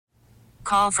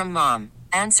Call from mom.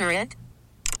 Answer it.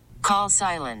 Call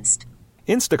silenced.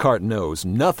 Instacart knows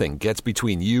nothing gets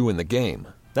between you and the game.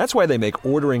 That's why they make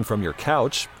ordering from your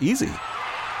couch easy.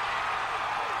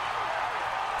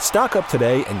 Stock up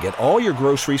today and get all your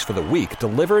groceries for the week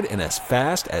delivered in as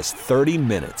fast as 30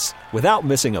 minutes without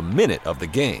missing a minute of the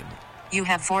game. You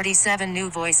have 47 new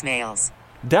voicemails.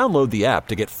 Download the app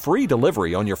to get free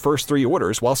delivery on your first 3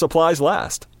 orders while supplies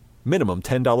last. Minimum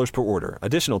 $10 per order.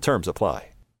 Additional terms apply.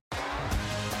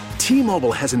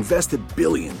 T-Mobile has invested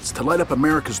billions to light up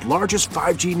America's largest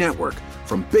 5G network,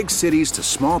 from big cities to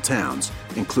small towns,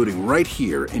 including right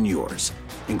here in yours.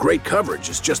 And great coverage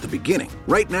is just the beginning.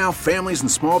 Right now, families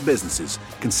and small businesses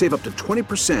can save up to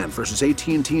 20% versus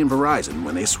AT&T and Verizon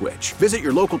when they switch. Visit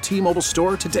your local T-Mobile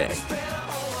store today.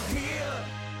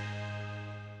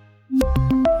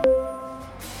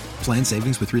 Plan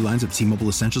savings with 3 lines of T-Mobile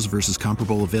Essentials versus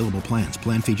comparable available plans.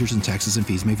 Plan features and taxes and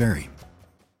fees may vary.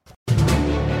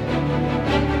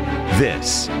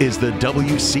 This is the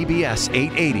WCBS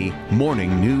 880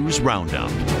 Morning News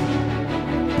Roundup.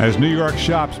 As New York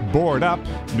shops board up,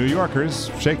 New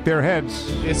Yorkers shake their heads.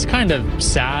 It's kind of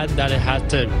sad that it had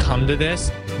to come to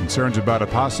this. Concerns about a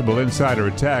possible insider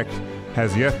attack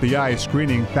has the FBI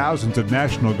screening thousands of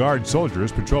National Guard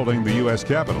soldiers patrolling the U.S.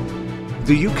 Capitol.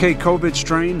 The UK COVID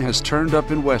strain has turned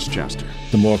up in Westchester.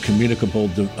 The more communicable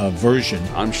version.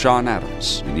 I'm Sean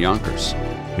Adams in Yonkers.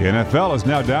 The NFL is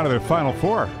now down to their Final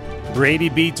Four. Brady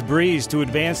beats Breeze to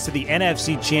advance to the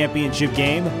NFC Championship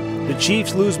game. The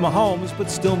Chiefs lose Mahomes, but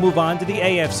still move on to the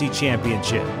AFC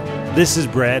Championship. This is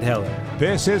Brad Heller.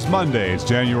 This is Monday. It's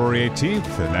January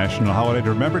 18th, a national holiday to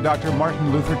remember Dr.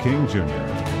 Martin Luther King Jr.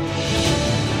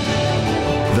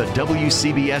 The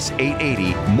WCBS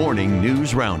 880 Morning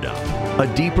News Roundup.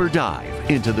 A deeper dive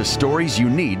into the stories you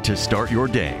need to start your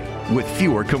day with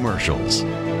fewer commercials.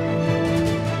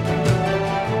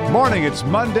 Morning, it's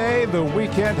Monday. The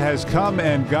weekend has come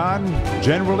and gone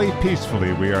generally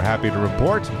peacefully. We are happy to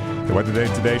report the weather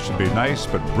today should be nice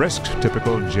but brisk,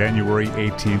 typical January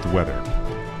 18th weather.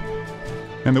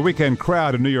 And the weekend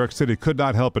crowd in New York City could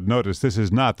not help but notice this is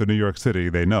not the New York City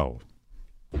they know.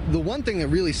 The one thing that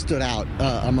really stood out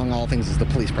among all things is the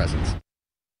police presence.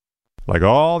 Like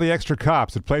all the extra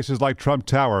cops at places like Trump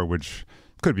Tower, which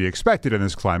could be expected in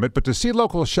this climate, but to see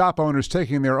local shop owners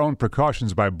taking their own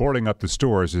precautions by boarding up the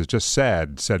stores is just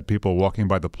sad, said people walking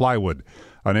by the plywood,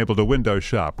 unable to window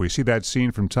shop. We see that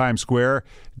scene from Times Square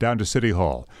down to City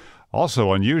Hall.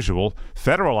 Also unusual,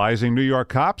 federalizing New York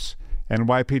cops.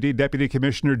 NYPD Deputy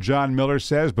Commissioner John Miller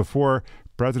says before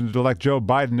President-elect Joe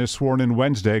Biden is sworn in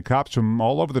Wednesday, cops from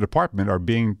all over the department are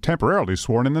being temporarily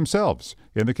sworn in themselves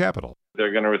in the Capitol.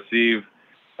 They're going to receive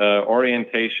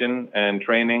orientation and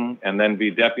training and then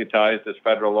be deputized as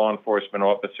federal law enforcement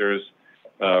officers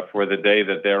for the day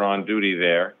that they're on duty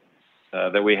there,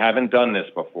 that we haven't done this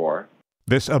before.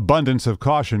 This abundance of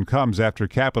caution comes after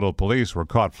Capitol Police were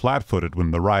caught flat-footed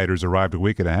when the rioters arrived a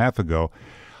week and a half ago.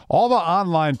 All the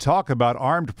online talk about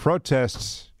armed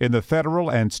protests in the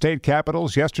federal and state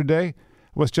capitals yesterday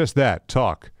was just that,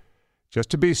 talk. Just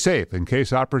to be safe, in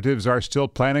case operatives are still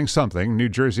planning something, New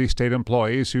Jersey state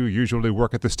employees who usually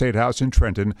work at the State House in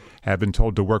Trenton have been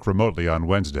told to work remotely on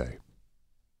Wednesday.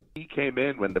 He came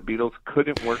in when the Beatles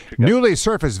couldn't work together. Newly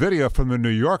surfaced video from The New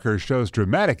Yorker shows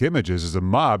dramatic images as a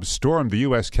mob stormed the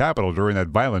U.S. Capitol during that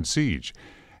violent siege.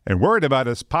 And worried about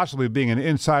us possibly being an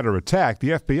insider attack, the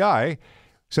FBI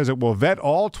says it will vet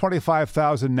all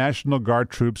 25,000 National Guard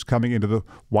troops coming into the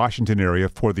Washington area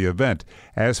for the event.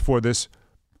 As for this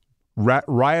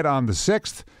riot on the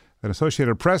 6th, an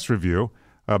Associated Press review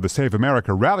of the Save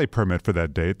America rally permit for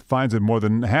that date finds that more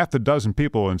than half a dozen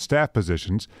people in staff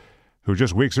positions who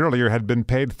just weeks earlier had been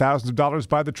paid thousands of dollars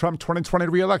by the Trump 2020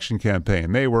 re-election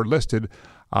campaign. They were listed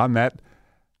on that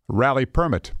rally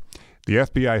permit. The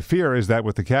FBI fear is that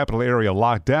with the capital area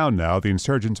locked down now, the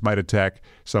insurgents might attack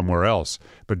somewhere else.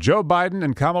 But Joe Biden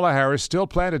and Kamala Harris still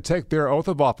plan to take their oath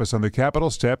of office on the Capitol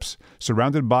steps,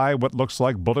 surrounded by what looks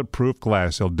like bulletproof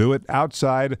glass. They'll do it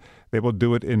outside. They will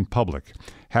do it in public.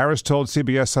 Harris told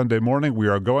CBS Sunday Morning, "We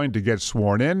are going to get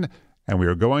sworn in, and we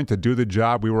are going to do the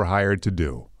job we were hired to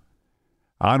do."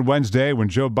 On Wednesday, when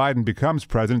Joe Biden becomes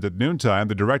president at noontime,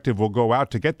 the directive will go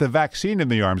out to get the vaccine in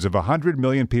the arms of 100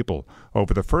 million people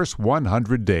over the first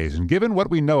 100 days. And given what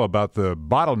we know about the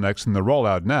bottlenecks in the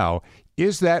rollout now,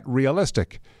 is that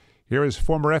realistic? Here is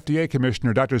former FDA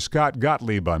Commissioner Dr. Scott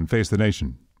Gottlieb on Face the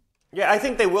Nation. Yeah, I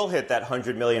think they will hit that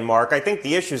 100 million mark. I think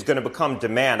the issue is going to become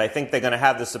demand. I think they're going to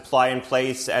have the supply in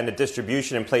place and the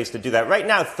distribution in place to do that. Right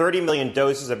now, 30 million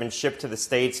doses have been shipped to the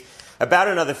states. About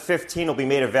another 15 will be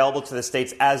made available to the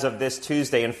states as of this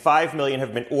Tuesday, and 5 million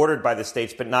have been ordered by the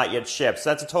states but not yet shipped. So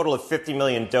that's a total of 50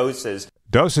 million doses.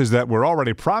 Doses that were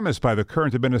already promised by the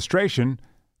current administration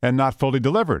and not fully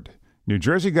delivered. New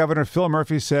Jersey Governor Phil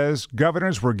Murphy says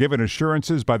governors were given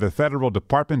assurances by the Federal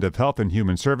Department of Health and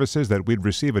Human Services that we'd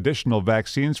receive additional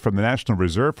vaccines from the National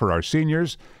Reserve for our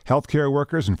seniors, healthcare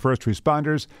workers, and first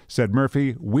responders. Said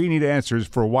Murphy, we need answers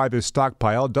for why this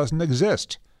stockpile doesn't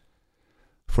exist.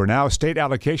 For now, state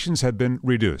allocations have been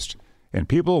reduced, and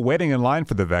people waiting in line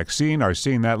for the vaccine are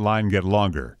seeing that line get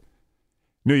longer.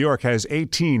 New York has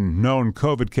 18 known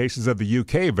COVID cases of the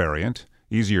UK variant,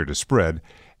 easier to spread,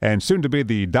 and soon to be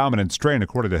the dominant strain,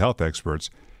 according to health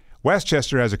experts.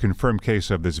 Westchester has a confirmed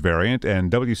case of this variant, and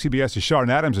WCBS's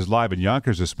Sean Adams is live in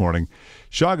Yonkers this morning.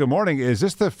 Sean, good morning. Is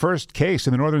this the first case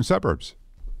in the northern suburbs?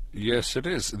 Yes, it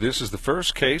is. This is the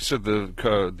first case of the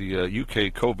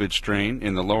UK COVID strain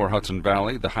in the lower Hudson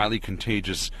Valley, the highly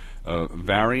contagious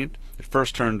variant. It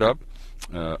first turned up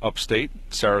upstate,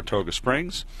 Saratoga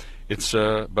Springs.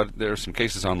 But there are some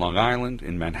cases on Long Island,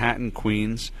 in Manhattan,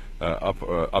 Queens,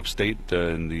 upstate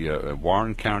in the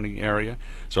Warren County area.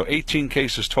 So 18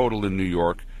 cases total in New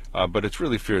York, but it's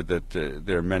really feared that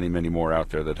there are many, many more out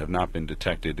there that have not been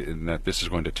detected, and that this is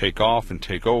going to take off and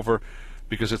take over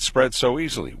because it spreads so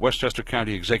easily. Westchester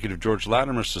County Executive George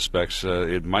Latimer suspects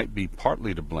it might be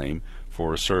partly to blame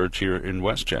for a surge here in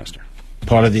Westchester.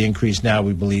 Part of the increase now,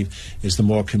 we believe, is the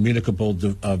more communicable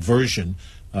version,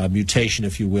 mutation,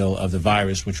 if you will, of the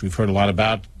virus, which we've heard a lot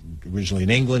about, originally in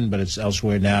England, but it's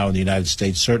elsewhere now in the United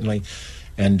States, certainly.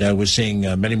 And we're seeing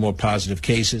many more positive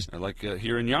cases. Like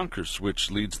here in Yonkers,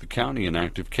 which leads the county in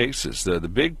active cases. The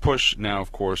big push now,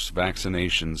 of course,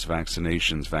 vaccinations.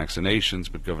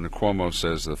 But Governor Cuomo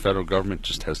says the federal government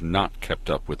just has not kept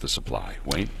up with the supply.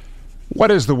 Wayne? What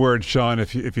is the word, Sean,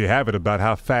 if you have it, about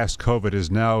how fast COVID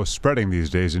is now spreading these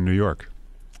days in New York?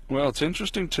 Well, it's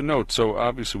interesting to note. So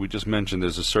obviously we just mentioned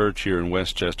there's a surge here in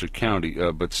Westchester County,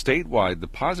 but statewide the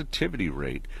positivity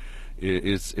rate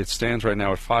it stands right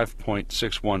now at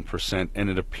 5.61%, and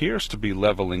it appears to be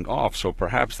leveling off. So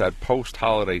perhaps that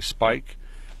post-holiday spike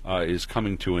is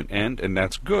coming to an end, and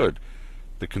that's good.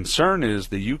 The concern is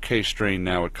the UK strain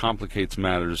now, it complicates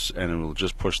matters, and it will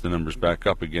just push the numbers back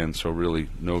up again, so really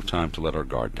no time to let our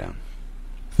guard down.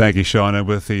 Thank you, Sean. And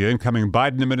with the incoming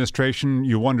Biden administration,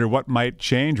 you wonder what might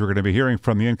change. We're going to be hearing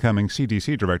from the incoming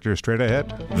CDC director straight ahead.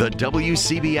 The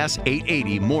WCBS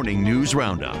 880 Morning News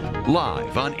Roundup.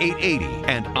 Live on 880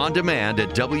 and on demand at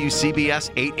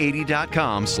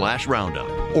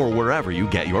WCBS880.com/roundup or wherever you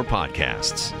get your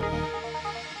podcasts.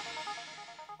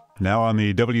 Now on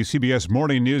the WCBS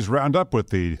Morning News Roundup with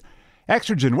the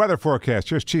Exergen weather forecast.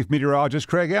 Here's Chief Meteorologist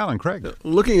Craig Allen. Craig.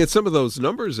 Looking at some of those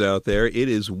numbers out there, it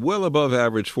is well above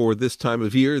average for this time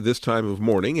of year, this time of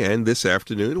morning, and this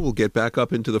afternoon we'll get back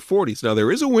up into the 40s. Now,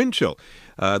 there is a wind chill.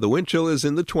 The wind chill is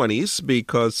in the 20s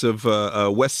because of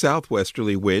a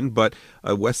west-southwesterly wind, but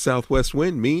a west-southwest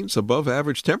wind means above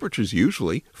average temperatures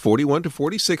usually, 41 to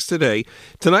 46 today.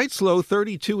 Tonight's low,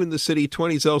 32 in the city,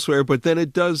 20s elsewhere, but then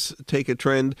it does take a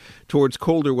trend towards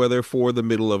colder weather for the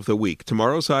middle of the week.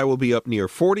 Tomorrow's high will be up near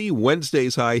 40,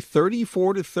 Wednesday's high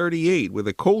 34 to 38 with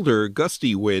a colder,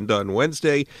 gusty wind on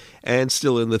Wednesday and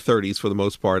still in the 30s for the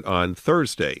most part on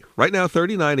Thursday. Right now,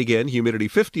 39 again, humidity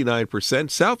 59%,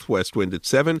 southwest wind at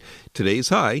 7, today's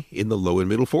high in the low and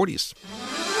middle 40s.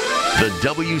 The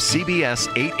WCBS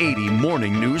 880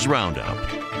 Morning News Roundup.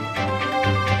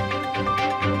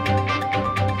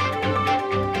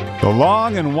 The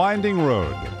long and winding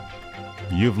road.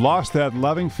 You've lost that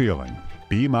loving feeling.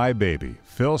 Be my baby.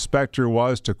 Phil Spector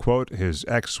was, to quote his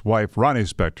ex-wife Ronnie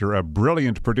Spector, a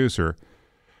brilliant producer,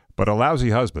 but a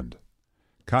lousy husband.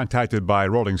 Contacted by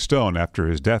Rolling Stone after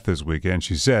his death this weekend,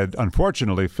 she said,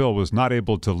 unfortunately, Phil was not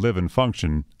able to live and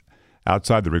function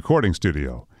outside the recording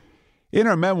studio. In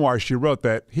her memoir, she wrote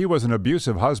that he was an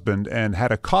abusive husband and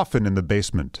had a coffin in the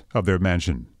basement of their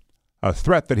mansion, a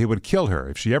threat that he would kill her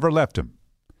if she ever left him.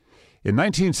 In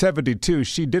 1972,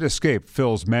 she did escape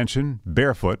Phil's mansion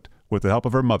barefoot with the help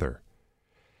of her mother.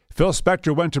 Phil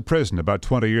Spector went to prison about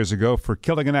 20 years ago for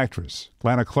killing an actress,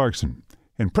 Lana Clarkson.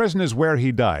 And prison is where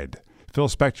he died. Phil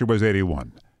Spector was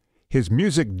 81. His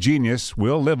music genius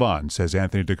will live on, says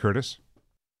Anthony DeCurtis.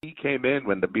 He came in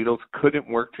when the Beatles couldn't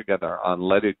work together on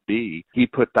Let It Be. He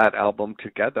put that album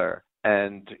together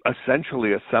and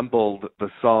essentially assembled the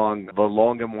song The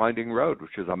Long and Winding Road,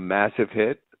 which is a massive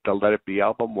hit. the Let It Be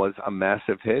album was a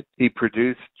massive hit. He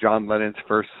produced John Lennon's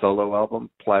first solo album,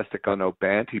 Plastic Ono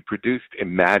Band. He produced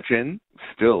Imagine,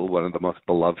 still one of the most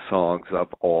beloved songs of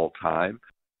all time.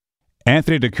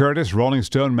 Anthony DeCurtis, Rolling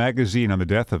Stone magazine, on the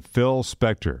death of Phil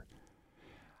Spector.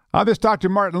 On this Dr.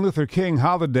 Martin Luther King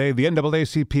holiday, the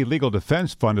NAACP Legal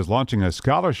Defense Fund is launching a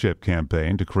scholarship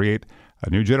campaign to create a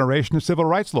new generation of civil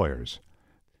rights lawyers.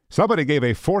 Somebody gave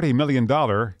a $40 million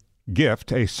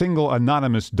gift, a single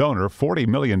anonymous donor, $40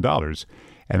 million,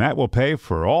 and that will pay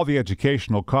for all the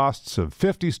educational costs of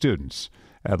 50 students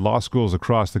at law schools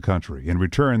across the country. In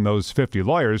return, those 50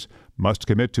 lawyers must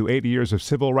commit to 8 years of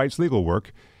civil rights legal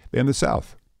work in the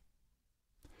South.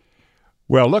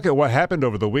 Well, look at what happened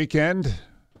over the weekend.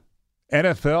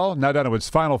 NFL now down to its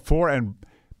Final Four, and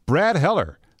Brad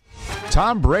Heller,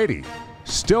 Tom Brady,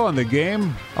 still in the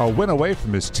game, a win away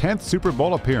from his 10th Super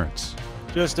Bowl appearance.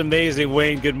 Just amazing,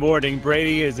 Wayne. Good morning.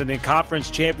 Brady is in a conference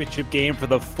championship game for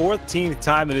the 14th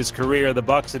time in his career. The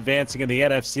Bucs advancing in the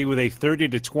NFC with a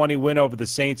 30-20 win over the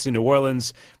Saints in New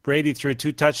Orleans. Brady threw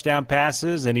 2 touchdown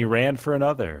passes, and he ran for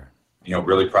another. You know,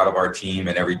 really proud of our team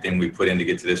and everything we put in to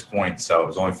get to this point. So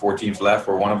there's only 4 teams left.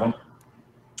 We're one of them.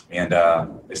 And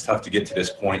it's tough to get to this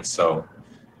point. So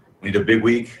we need a big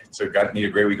week. Need a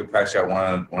great week of practice. Got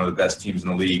one of the best teams in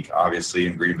the league, obviously,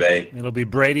 in Green Bay. It'll be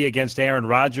Brady against Aaron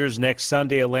Rodgers next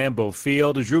Sunday at Lambeau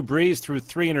Field. Drew Brees threw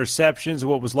 3 interceptions,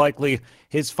 what was likely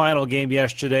his final game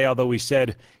yesterday, although he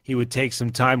said he would take some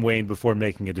time, Wayne, before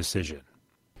making a decision.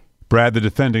 Brad, the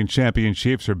defending champion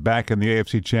Chiefs are back in the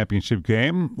AFC Championship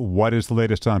game. What is the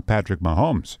latest on Patrick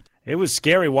Mahomes? It was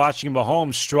scary watching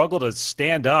Mahomes struggle to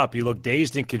stand up. He looked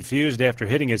dazed and confused after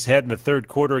hitting his head in the third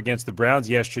quarter against the Browns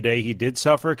yesterday. He did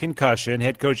suffer a concussion.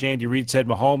 Head coach Andy Reid said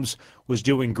Mahomes was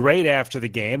doing great after the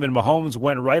game, and Mahomes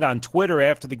went right on Twitter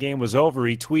after the game was over.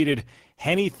 He tweeted,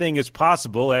 "Anything is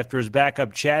possible," after his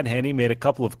backup Chad Henne made a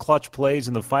couple of clutch plays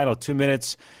in the final 2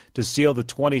 minutes to seal the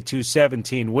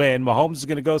 22-17 win. Mahomes is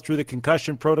going to go through the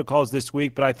concussion protocols this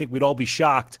week, but I think we'd all be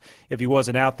shocked if he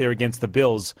wasn't out there against the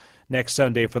Bills next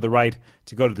Sunday for the right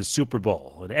to go to the Super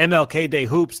Bowl. At MLK Day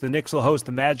Hoops, the Knicks will host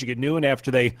the Magic at noon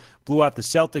after they blew out the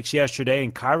Celtics yesterday,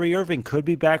 and Kyrie Irving could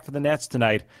be back for the Nets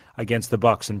tonight against the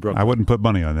Bucks in Brooklyn. I wouldn't put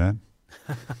money on that.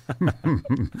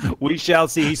 We shall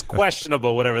see. He's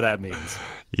questionable, whatever that means.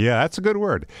 Yeah, that's a good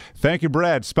word. Thank you,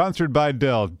 Brad. Sponsored by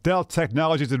Dell. Dell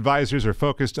Technologies advisors are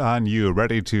focused on you,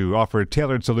 ready to offer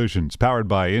tailored solutions powered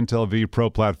by Intel V Pro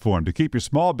platform to keep your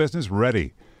small business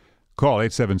ready. Call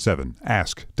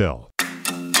 877-ASK-DELL.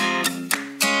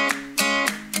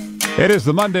 It is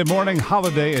the Monday morning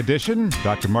holiday edition,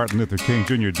 Dr. Martin Luther King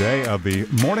Jr. Day of the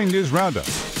Morning News Roundup.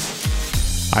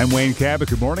 I'm Wayne Cabot.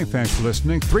 Good morning. Thanks for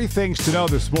listening. 3 things to know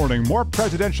this morning. More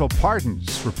presidential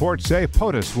pardons. Reports say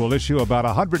POTUS will issue about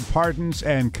 100 pardons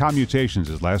and commutations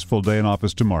his last full day in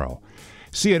office tomorrow.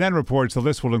 CNN reports the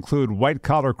list will include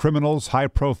white-collar criminals,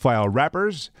 high-profile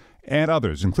rappers, and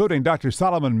others, including Dr.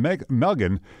 Solomon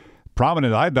Melgen,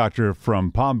 prominent eye doctor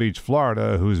from Palm Beach,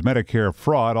 Florida, whose Medicare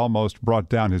fraud almost brought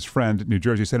down his friend, New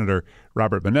Jersey Senator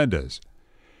Robert Menendez.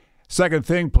 Second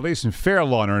thing, police in Fair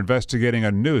Lawn are investigating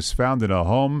a noose found in a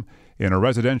home in a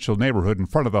residential neighborhood in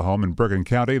front of the home in Bergen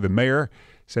County. The mayor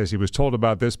says he was told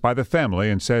about this by the family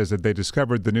and says that they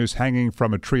discovered the noose hanging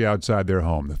from a tree outside their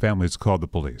home. The family has called the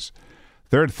police.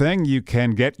 Third thing, you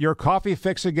can get your coffee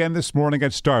fix again this morning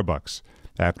at Starbucks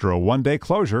after a one-day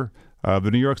closure of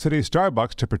the New York City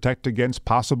Starbucks to protect against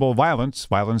possible violence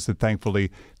that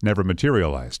thankfully never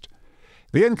materialized.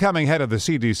 The incoming head of the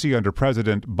CDC under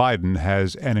President Biden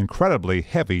has an incredibly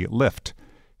heavy lift.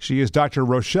 She is Dr.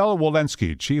 Rochelle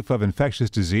Walensky, chief of infectious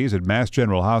disease at Mass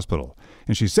General Hospital.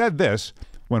 And she said this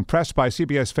when pressed by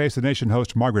CBS Face the Nation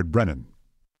host Margaret Brennan.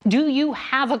 Do you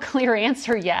have a clear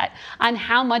answer yet on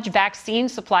how much vaccine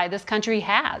supply this country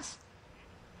has?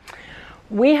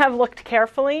 We have looked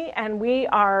carefully, and we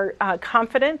are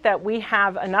confident that we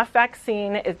have enough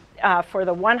vaccine for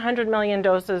the 100 million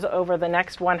doses over the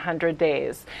next 100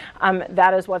 days.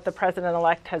 That is what the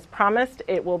president-elect has promised.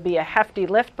 It will be a hefty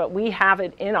lift, but we have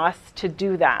it in us to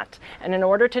do that. And in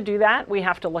order to do that, we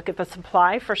have to look at the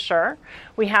supply for sure.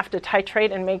 We have to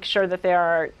titrate and make sure that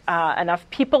there are enough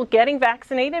people getting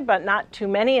vaccinated, but not too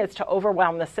many as to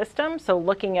overwhelm the system. So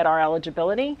looking at our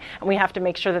eligibility, and we have to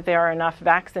make sure that there are enough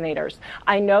vaccinators.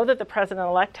 I know that the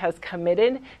president-elect has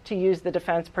committed to use the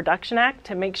Defense Production Act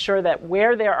to make sure that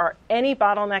where there are any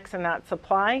bottlenecks in that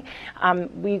supply,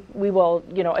 we will,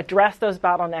 address those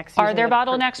bottlenecks. Are there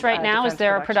bottlenecks right now? Is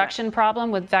there a production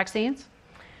problem with vaccines?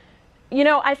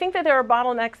 I think that there are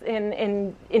bottlenecks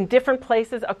in different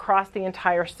places across the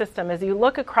entire system. As you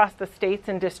look across the states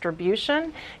in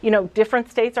distribution, different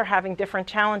states are having different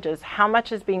challenges. How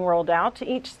much is being rolled out to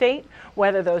each state,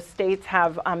 whether those states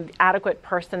have adequate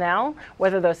personnel,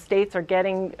 whether those states are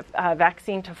getting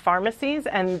vaccine to pharmacies.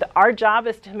 And our job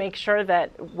is to make sure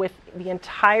that with the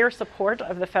entire support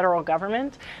of the federal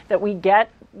government, that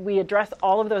we address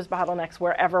all of those bottlenecks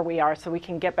wherever we are so we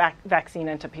can get back vaccine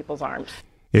into people's arms.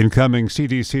 Incoming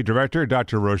CDC Director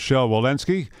Dr. Rochelle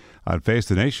Walensky on Face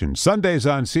the Nation. Sundays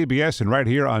on CBS and right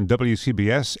here on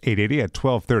WCBS 880 at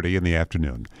 12:30 in the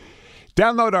afternoon.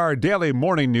 Download our daily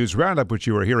morning news roundup, which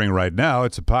you are hearing right now.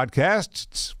 It's a podcast.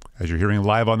 It's, as you're hearing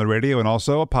live on the radio, and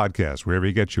also a podcast wherever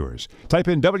you get yours. Type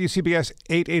in WCBS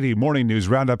 880 Morning News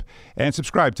Roundup and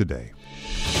subscribe today.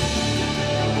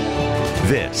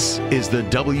 This is the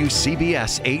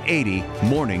WCBS 880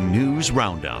 Morning News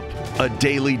Roundup, a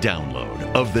daily download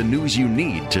of the news you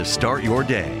need to start your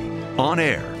day. On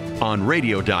air, on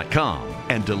radio.com,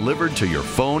 and delivered to your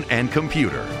phone and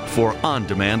computer for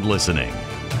on-demand listening.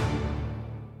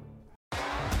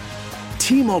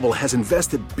 T-Mobile has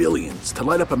invested billions to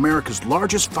light up America's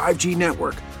largest 5G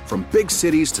network, from big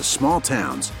cities to small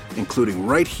towns, including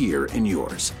right here in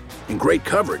yours. And great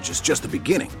coverage is just the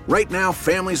beginning. Right now,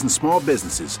 families and small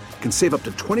businesses can save up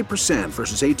to 20%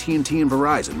 versus AT&T and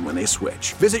Verizon when they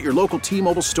switch. Visit your local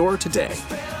T-Mobile store today.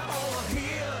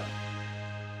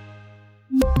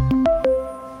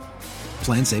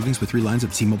 Plan savings with 3 lines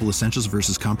of T-Mobile Essentials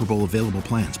versus comparable available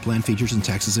plans. Plan features and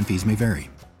taxes and fees may vary.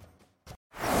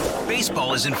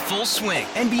 Baseball is in full swing.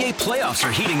 NBA playoffs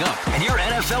are heating up, and your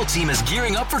NFL team is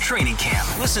gearing up for training camp.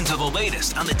 Listen to the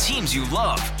latest on the teams you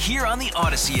love here on the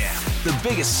Odyssey app. The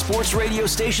biggest sports radio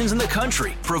stations in the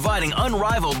country, providing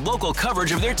unrivaled local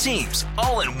coverage of their teams,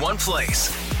 all in one place.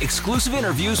 Exclusive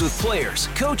interviews with players,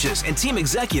 coaches, and team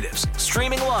executives,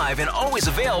 streaming live and always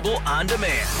available on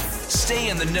demand. Stay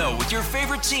in the know with your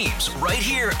favorite teams right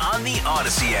here on the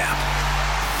Odyssey app.